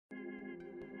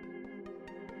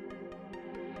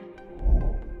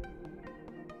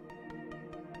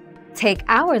Take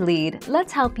our lead,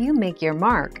 let's help you make your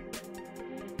mark.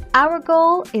 Our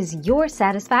goal is your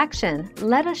satisfaction.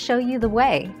 Let us show you the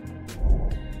way.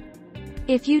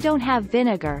 If you don't have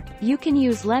vinegar, you can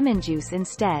use lemon juice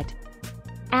instead.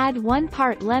 Add 1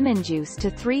 part lemon juice to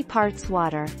 3 parts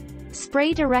water.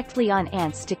 Spray directly on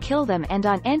ants to kill them and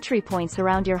on entry points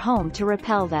around your home to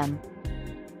repel them.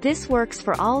 This works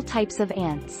for all types of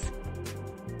ants.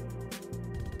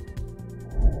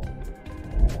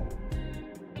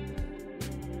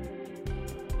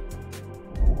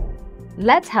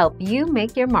 Let's help you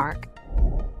make your mark.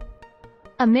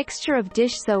 A mixture of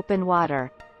dish soap and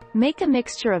water. Make a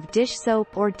mixture of dish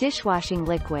soap or dishwashing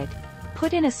liquid.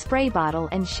 Put in a spray bottle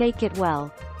and shake it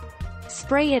well.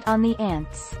 Spray it on the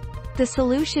ants. The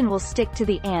solution will stick to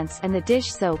the ants and the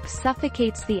dish soap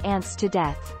suffocates the ants to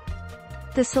death.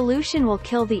 The solution will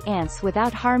kill the ants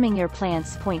without harming your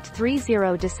plants.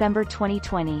 30 December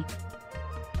 2020.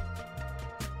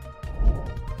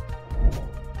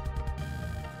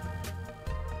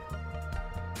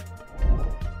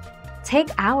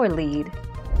 Take our lead.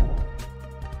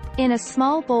 In a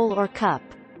small bowl or cup,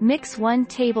 mix 1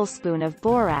 tablespoon of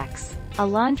borax, a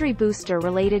laundry booster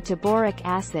related to boric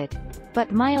acid,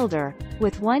 but milder,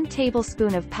 with 1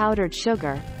 tablespoon of powdered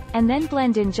sugar, and then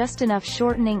blend in just enough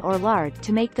shortening or lard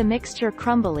to make the mixture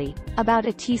crumbly, about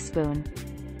a teaspoon.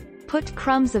 Put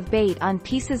crumbs of bait on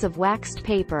pieces of waxed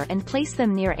paper and place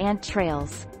them near ant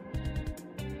trails.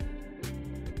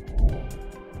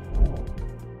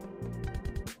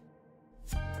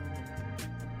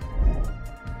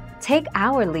 Take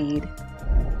our lead.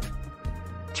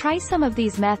 Try some of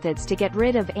these methods to get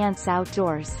rid of ants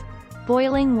outdoors.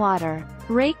 Boiling water.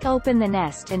 Rake open the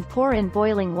nest and pour in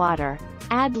boiling water.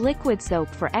 Add liquid soap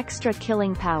for extra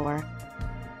killing power.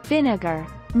 Vinegar.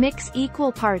 Mix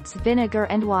equal parts vinegar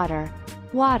and water.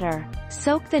 Water.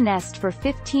 Soak the nest for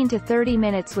 15 to 30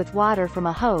 minutes with water from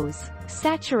a hose,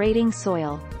 saturating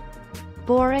soil.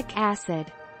 Boric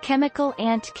acid. Chemical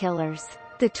ant killers.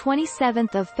 The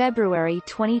 27th of February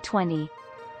 2020.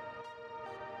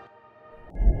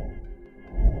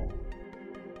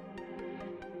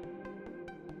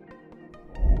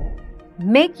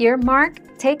 Make your mark,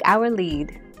 take our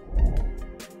lead.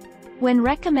 When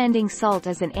recommending salt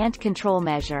as an ant control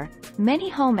measure, many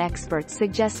home experts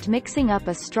suggest mixing up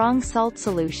a strong salt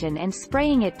solution and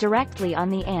spraying it directly on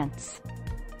the ants.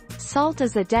 Salt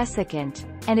is a desiccant,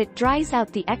 and it dries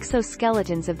out the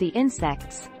exoskeletons of the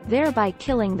insects, thereby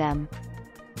killing them.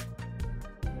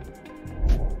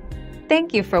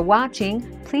 Thank you for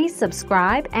watching. Please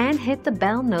subscribe and hit the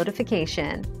bell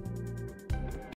notification.